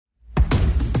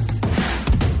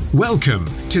Welcome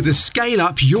to the Scale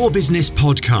Up Your Business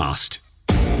podcast.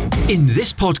 In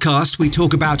this podcast, we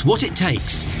talk about what it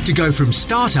takes to go from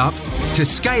startup to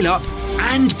scale up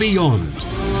and beyond.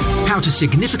 How to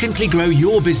significantly grow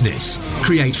your business,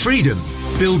 create freedom,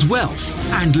 build wealth,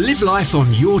 and live life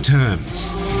on your terms.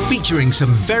 Featuring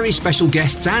some very special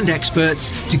guests and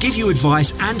experts to give you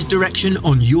advice and direction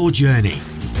on your journey.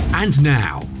 And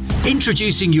now,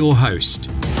 introducing your host,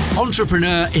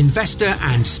 entrepreneur, investor,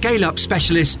 and scale-up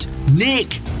specialist,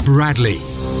 Nick Bradley.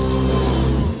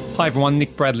 Hi everyone,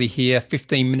 Nick Bradley here,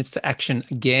 15 minutes to action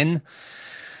again.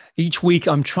 Each week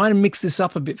I'm trying to mix this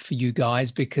up a bit for you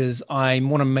guys because I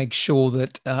want to make sure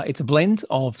that it's a blend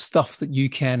of stuff that you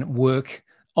can work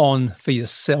on for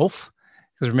yourself.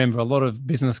 Because remember, a lot of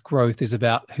business growth is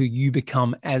about who you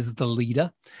become as the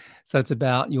leader. So it's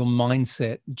about your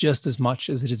mindset just as much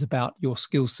as it is about your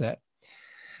skill set.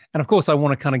 And of course, I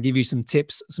want to kind of give you some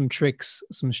tips, some tricks,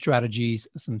 some strategies,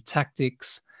 some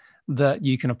tactics that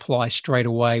you can apply straight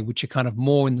away, which are kind of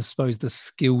more in the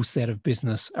skill set of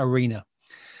business arena.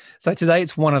 So today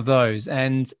it's one of those.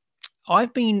 And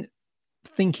I've been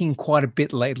thinking quite a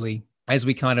bit lately as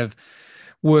we kind of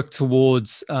work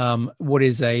towards what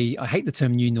is I hate the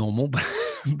term new normal,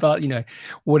 but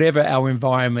whatever our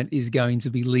environment is going to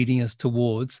be leading us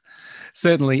towards,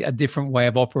 certainly a different way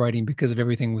of operating because of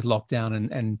everything with lockdown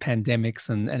and pandemics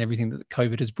and everything that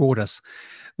COVID has brought us,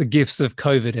 the gifts of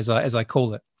COVID, as I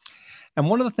call it. And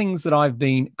one of the things that I've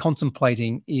been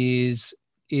contemplating is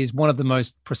one of the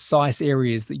most precise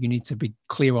areas that you need to be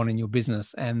clear on in your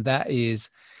business, and that is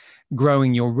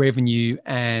growing your revenue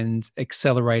and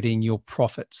accelerating your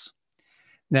profits.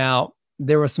 Now,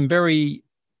 there are some very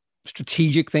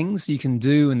strategic things you can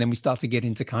do, and then we start to get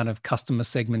into kind of customer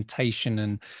segmentation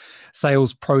and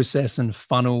sales process and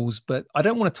funnels, but I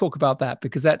don't want to talk about that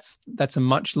because that's a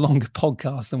much longer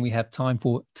podcast than we have time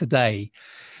for today.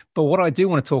 But what I do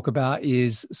want to talk about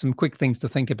is some quick things to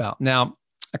think about. Now,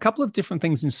 a couple of different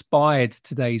things inspired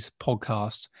today's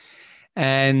podcast,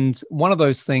 and one of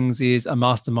those things is a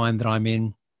mastermind that I'm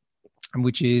in,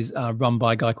 which is run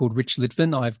by a guy called Rich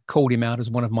Litvin. I've called him out as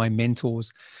one of my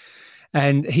mentors.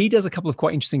 And he does a couple of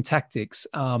quite interesting tactics.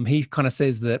 He kind of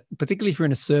says that, particularly if you're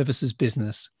in a services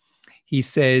business, he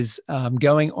says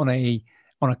going on a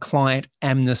client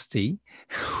amnesty,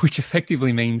 which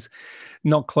effectively means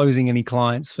not closing any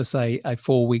clients for, say, a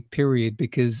 4-week period,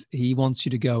 because he wants you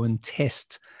to go and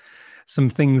test some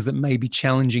things that may be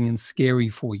challenging and scary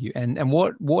for you. And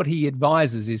what he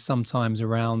advises is sometimes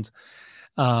around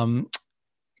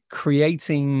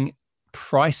creating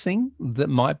pricing that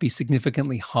might be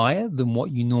significantly higher than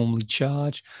what you normally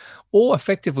charge, or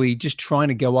effectively just trying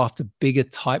to go after bigger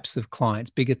types of clients,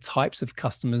 bigger types of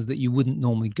customers that you wouldn't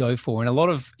normally go for. And a lot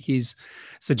of his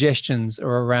suggestions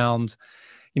are around,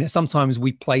 sometimes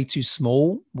we play too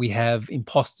small, we have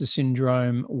imposter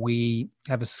syndrome, we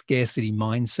have a scarcity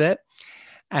mindset.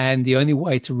 And the only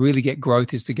way to really get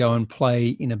growth is to go and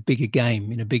play in a bigger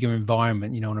game, in a bigger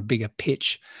environment, on a bigger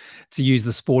pitch, to use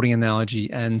the sporting analogy.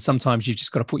 And sometimes you've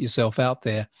just got to put yourself out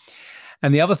there.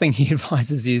 And the other thing he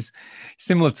advises is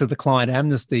similar to the client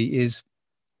amnesty, is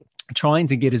trying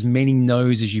to get as many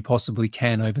no's as you possibly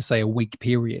can over, say, a week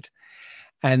period.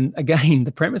 And again,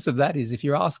 the premise of that is if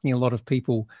you're asking a lot of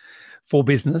people for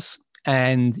business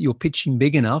and you're pitching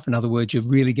big enough, in other words, you're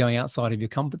really going outside of your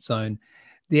comfort zone,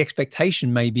 the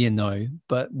expectation may be a no,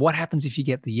 but what happens if you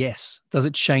get the yes? Does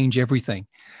it change everything?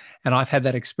 And I've had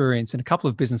that experience in a couple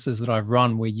of businesses that I've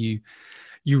run where you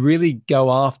really go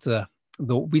after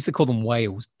we used to call them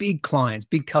whales, big clients,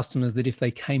 big customers that if they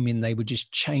came in, they would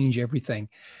just change everything.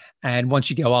 And once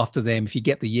you go after them, if you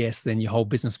get the yes, then your whole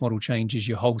business model changes,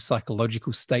 your whole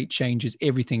psychological state changes,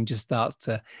 everything just starts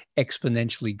to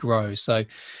exponentially grow. So a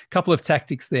couple of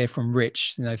tactics there from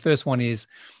Rich. First one is,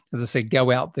 as I said, go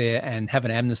out there and have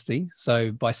an amnesty.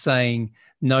 So by saying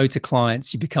no to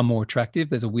clients, you become more attractive.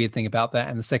 There's a weird thing about that.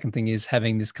 And the second thing is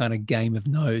having this kind of game of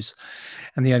no's.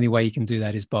 And the only way you can do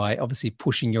that is by obviously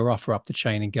pushing your offer up the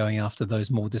chain and going after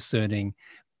those more discerning,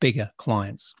 bigger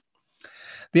clients.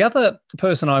 The other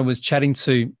person I was chatting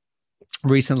to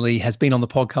recently has been on the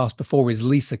podcast before is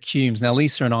Lisa Cumes. Now,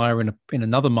 Lisa and I are in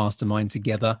another mastermind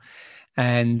together,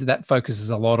 and that focuses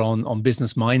a lot on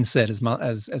business mindset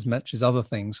as much as other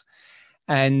things.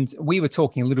 And we were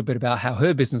talking a little bit about how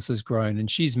her business has grown,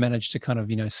 and she's managed to kind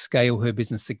of, scale her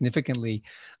business significantly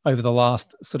over the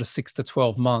last sort of 6 to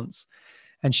 12 months.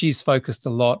 And she's focused a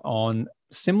lot on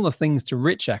similar things to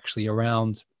Rich, actually,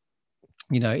 around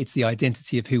it's the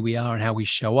identity of who we are and how we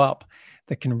show up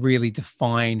that can really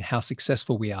define how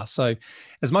successful we are. So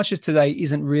as much as today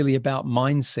isn't really about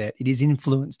mindset, it is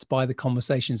influenced by the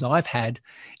conversations I've had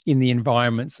in the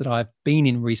environments that I've been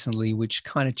in recently, which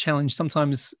kind of challenge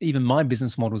sometimes even my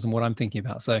business models and what I'm thinking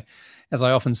about. So as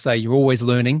I often say, you're always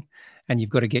learning, and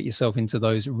you've got to get yourself into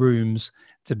those rooms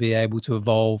to be able to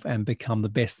evolve and become the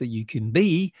best that you can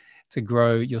be to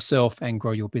grow yourself and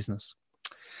grow your business.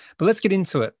 But let's get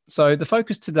into it. So the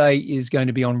focus today is going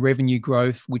to be on revenue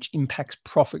growth, which impacts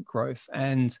profit growth.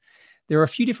 And there are a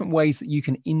few different ways that you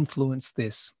can influence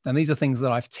this. And these are things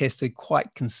that I've tested quite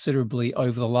considerably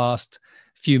over the last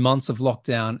few months of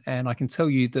lockdown. And I can tell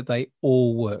you that they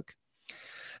all work.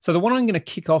 So the one I'm going to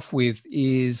kick off with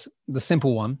is the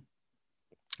simple one.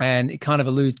 And it kind of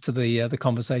alludes to the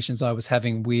conversations I was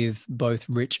having with both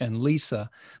Rich and Lisa.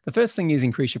 The first thing is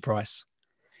increase your price.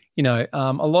 You know,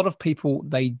 a lot of people,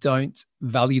 they don't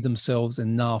value themselves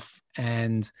enough.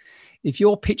 And if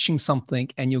you're pitching something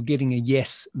and you're getting a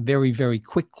yes very, very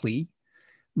quickly,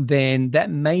 then that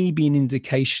may be an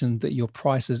indication that your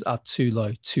prices are too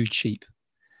low, too cheap.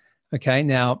 Okay,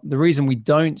 now the reason we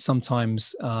don't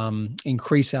sometimes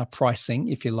increase our pricing,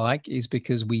 if you like, is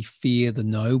because we fear the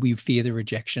no, we fear the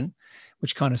rejection,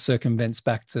 which kind of circumvents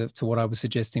back to what I was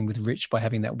suggesting with Rich by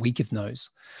having that week of no's.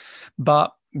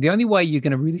 But the only way you're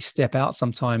going to really step out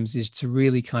sometimes is to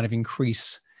really kind of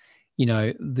increase, you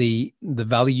know, the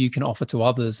value you can offer to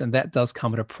others. And that does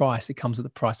come at a price. It comes at the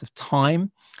price of time.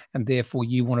 And therefore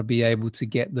you want to be able to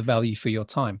get the value for your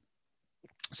time.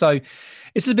 So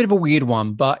this is a bit of a weird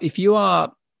one, but if you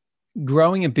are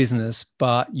growing a business,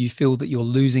 but you feel that you're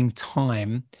losing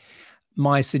time,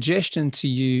 my suggestion to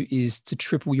you is to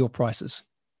triple your prices.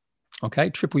 Okay,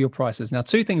 triple your prices. Now,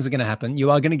 two things are going to happen. You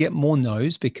are going to get more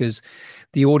no's because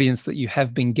the audience that you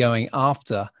have been going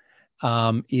after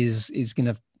is going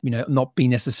to, you know, not be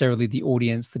necessarily the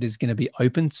audience that is going to be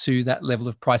open to that level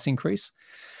of price increase.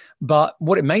 But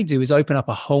what it may do is open up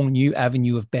a whole new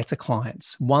avenue of better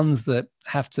clients, ones that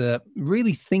have to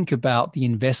really think about the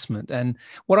investment. And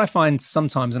what I find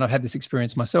sometimes, and I've had this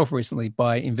experience myself recently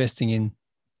by investing in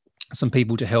some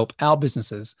people to help our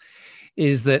businesses,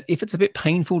 is that if it's a bit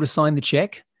painful to sign the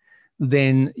check,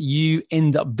 then you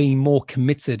end up being more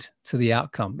committed to the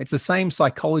outcome. It's the same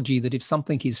psychology that if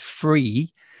something is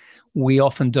free, we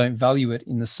often don't value it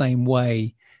in the same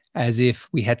way as if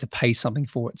we had to pay something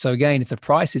for it. So again, if the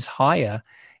price is higher,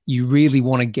 you really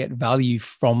want to get value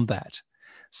from that.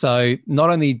 So not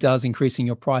only does increasing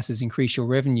your prices increase your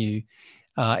revenue,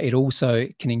 it also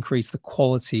can increase the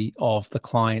quality of the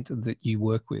client that you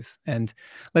work with. And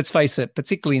let's face it,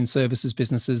 particularly in services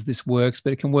businesses, this works,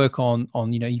 but it can work on,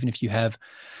 you know, even if you have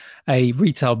a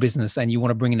retail business and you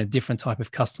want to bring in a different type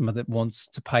of customer that wants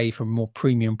to pay for a more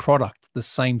premium product, the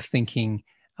same thinking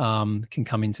can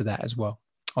come into that as well.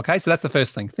 Okay, so that's the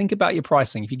first thing. Think about your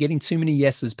pricing. If you're getting too many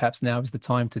yeses, perhaps now is the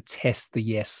time to test the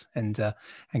yes and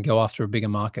go after a bigger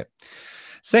market.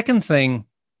 Second thing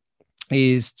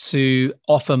is to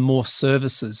offer more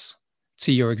services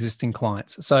to your existing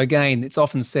clients. So again, it's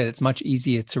often said it's much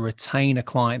easier to retain a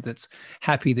client that's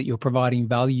happy that you're providing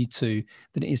value to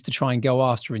than it is to try and go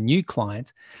after a new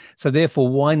client. So therefore,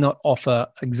 why not offer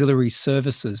auxiliary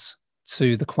services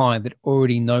to the client that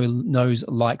already knows,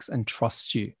 likes, and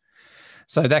trusts you?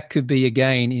 So that could be,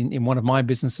 again, in one of my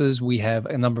businesses, we have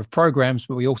a number of programs,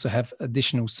 but we also have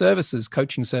additional services,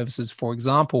 coaching services, for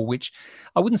example, which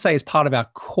I wouldn't say is part of our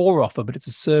core offer, but it's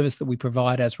a service that we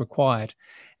provide as required.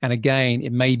 And again,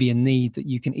 it may be a need that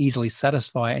you can easily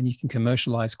satisfy and you can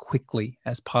commercialize quickly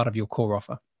as part of your core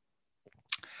offer.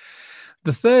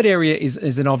 The third area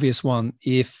is an obvious one.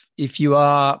 If you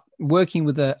are working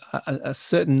with a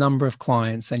certain number of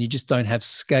clients and you just don't have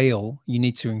scale, you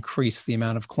need to increase the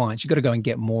amount of clients. You've got to go and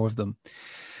get more of them.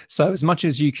 So as much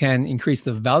as you can increase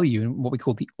the value and what we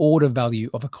call the order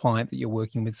value of a client that you're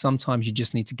working with, sometimes you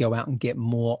just need to go out and get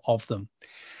more of them.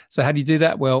 So how do you do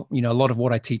that? Well, you know, a lot of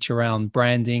what I teach around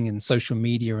branding and social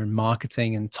media and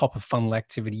marketing and top of funnel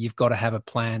activity, you've got to have a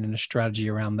plan and a strategy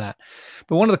around that.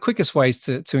 But one of the quickest ways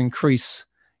to increase,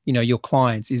 you know, your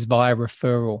clients is via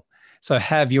referral. So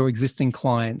have your existing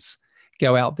clients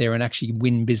go out there and actually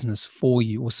win business for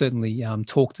you, or certainly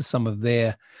talk to some of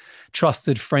their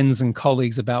trusted friends and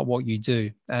colleagues about what you do.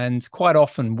 And quite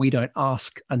often we don't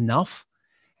ask enough,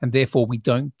 and therefore we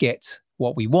don't get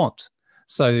what we want.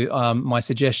 So my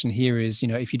suggestion here is, you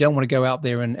know, if you don't want to go out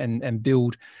there and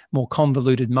build more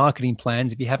convoluted marketing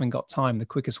plans, if you haven't got time, the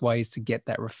quickest way is to get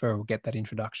that referral, get that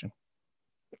introduction.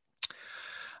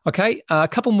 Okay, a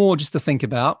couple more just to think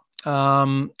about.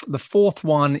 The fourth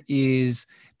one is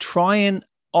try and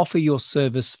offer your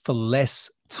service for less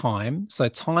time. So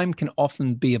time can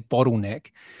often be a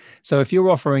bottleneck. So if you're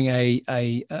offering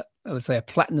let's say a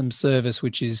platinum service,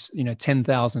 which is,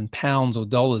 £10,000 or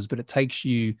dollars, but it takes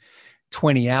you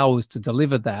 20 hours to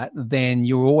deliver that, then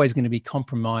you're always going to be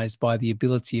compromised by the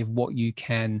ability of what you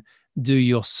can do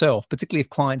yourself, particularly if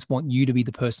clients want you to be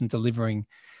the person delivering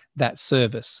that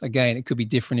service. Again, it could be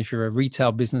different if you're a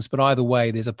retail business, but either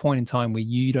way, there's a point in time where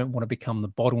you don't want to become the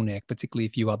bottleneck, particularly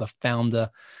if you are the founder,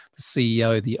 the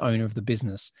CEO, the owner of the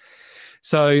business.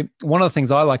 So one of the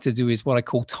things I like to do is what I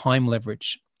call time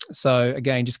leverage. So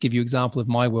again, just give you an example of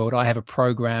my world. I have a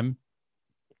program.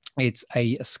 It's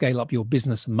a Scale Up Your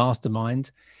Business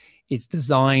Mastermind. It's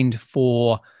designed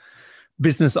for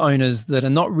business owners that are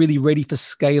not really ready for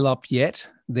scale up yet.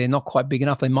 They're not quite big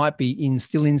enough. They might be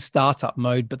still in startup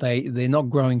mode, but they're not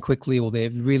growing quickly, or they're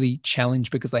really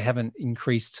challenged because they haven't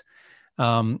increased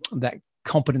that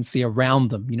competency around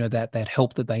them, that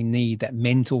help that they need, that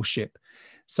mentorship.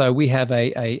 So we have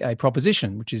a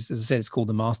proposition, which is, as I said, it's called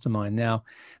the Mastermind. Now,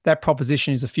 that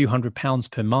proposition is a few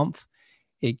 £100 per month.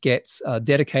 It gets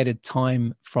dedicated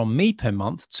time from me per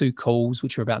month, 2 calls,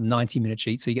 which are about 90 minutes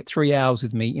each. So you get 3 hours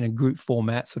with me in a group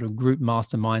format, sort of group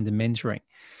mastermind and mentoring.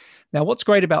 Now, what's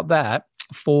great about that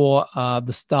for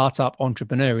the startup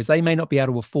entrepreneur is they may not be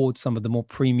able to afford some of the more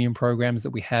premium programs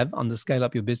that we have under Scale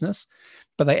Up Your Business,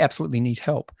 but they absolutely need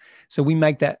help. So we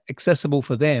make that accessible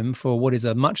for them for what is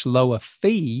a much lower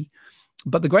fee.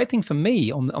 But the great thing for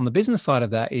me on the business side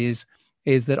of that is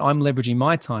that I'm leveraging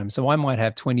my time. So I might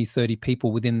have 20, 30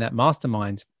 people within that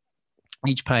mastermind,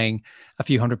 each paying a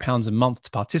few £100 a month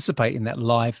to participate in that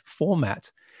live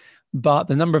format. But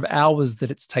the number of hours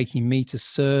that it's taking me to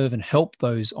serve and help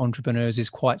those entrepreneurs is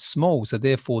quite small. So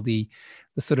therefore, the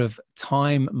sort of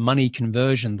time money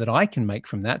conversion that I can make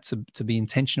from that to be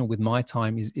intentional with my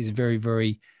time is very,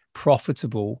 very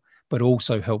profitable, but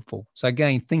also helpful. So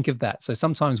again, think of that. So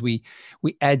sometimes we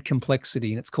add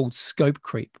complexity, and it's called scope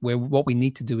creep, where what we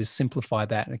need to do is simplify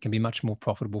that, and it can be much more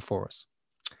profitable for us.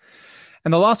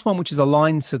 And the last one, which is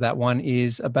aligned to that one,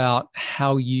 is about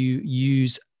how you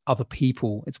use other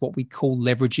people. It's what we call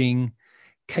leveraging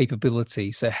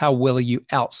capability. So how well are you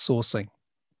outsourcing?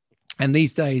 And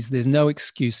these days, there's no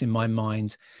excuse in my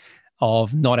mind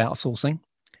of not outsourcing.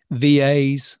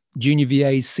 VAs, junior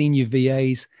VAs, senior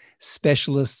VAs,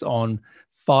 specialists on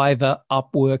Fiverr,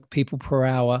 Upwork, People Per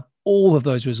Hour, all of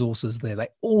those resources there, they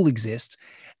all exist.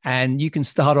 And you can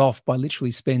start off by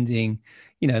literally spending,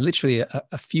 literally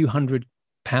a few £100s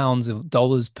of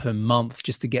dollars per month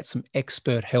just to get some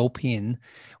expert help in,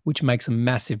 which makes a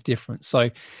massive difference. So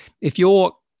if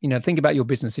you're, think about your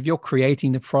business. If you're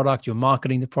creating the product, you're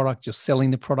marketing the product, you're selling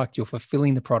the product, you're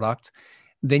fulfilling the product,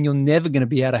 then you're never going to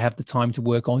be able to have the time to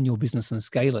work on your business and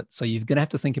scale it. So you're going to have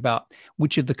to think about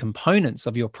which of the components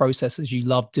of your processes you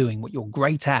love doing, what you're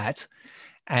great at.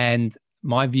 And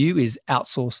my view is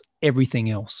outsource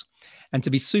everything else. And to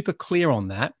be super clear on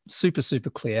that, super, super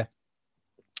clear,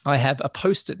 I have a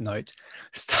Post-it note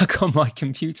stuck on my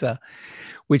computer,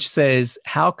 which says,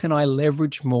 how can I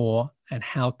leverage more and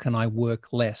how can I work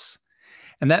less?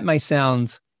 And that may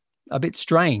sound a bit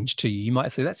strange to you. You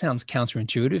might say that sounds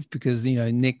counterintuitive because,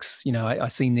 Nick's, I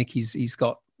see Nick, he's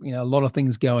got, a lot of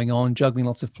things going on, juggling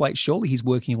lots of plates. Surely he's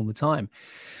working all the time.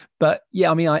 But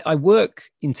yeah, I work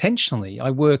intentionally.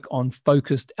 I work on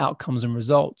focused outcomes and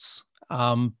results.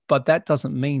 But that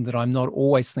doesn't mean that I'm not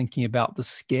always thinking about the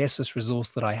scarcest resource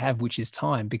that I have, which is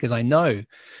time, because I know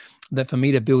that for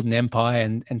me to build an empire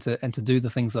and to do the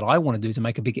things that I want to do to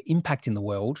make a bigger impact in the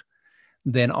world,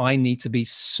 then I need to be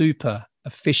super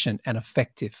efficient and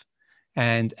effective.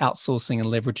 And outsourcing and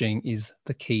leveraging is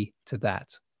the key to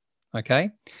that. Okay.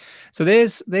 So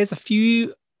there's a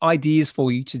few ideas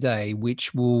for you today,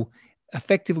 which will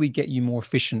effectively get you more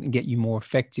efficient and get you more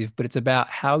effective, but it's about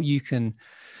how you can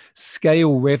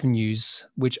scale revenues,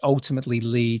 which ultimately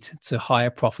lead to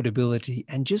higher profitability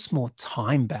and just more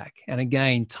time back. And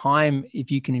again, time,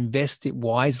 if you can invest it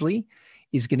wisely,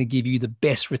 is going to give you the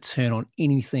best return on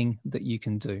anything that you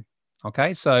can do.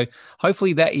 Okay, so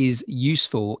hopefully that is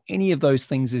useful. Any of those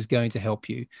things is going to help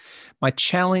you. My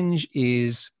challenge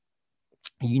is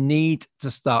you need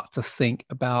to start to think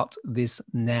about this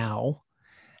now.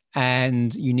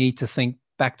 And you need to think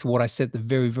back to what I said at the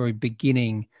very, very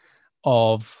beginning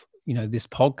of this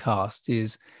podcast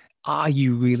is, are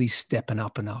you really stepping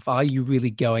up enough? Are you really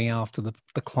going after the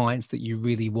clients that you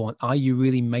really want? Are you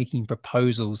really making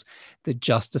proposals that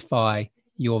justify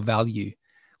your value?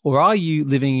 Or are you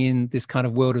living in this kind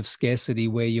of world of scarcity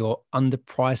where you're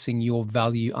underpricing your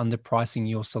value, underpricing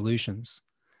your solutions?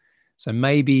 So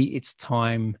maybe it's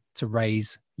time to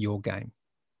raise your game.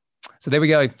 So there we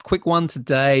go. Quick one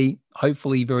today.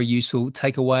 Hopefully very useful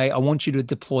takeaway. I want you to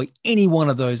deploy any one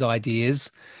of those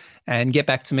ideas and get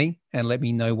back to me and let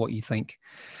me know what you think.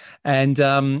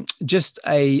 And just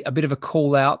a bit of a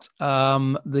call out.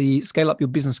 The Scale Up Your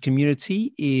Business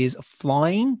community is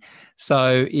flying.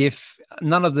 So if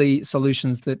none of the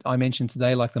solutions that I mentioned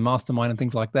today, like the mastermind and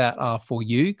things like that, are for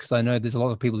you, because I know there's a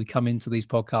lot of people who come into these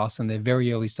podcasts and they're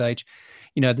very early stage,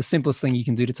 the simplest thing you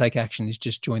can do to take action is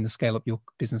just join the Scale Up Your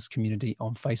Business community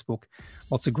on Facebook.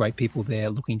 Lots of great people there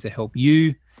looking to help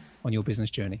you on your business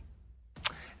journey.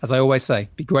 As I always say,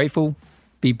 be grateful,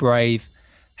 be brave,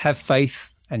 have faith,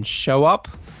 and show up.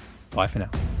 Bye for now.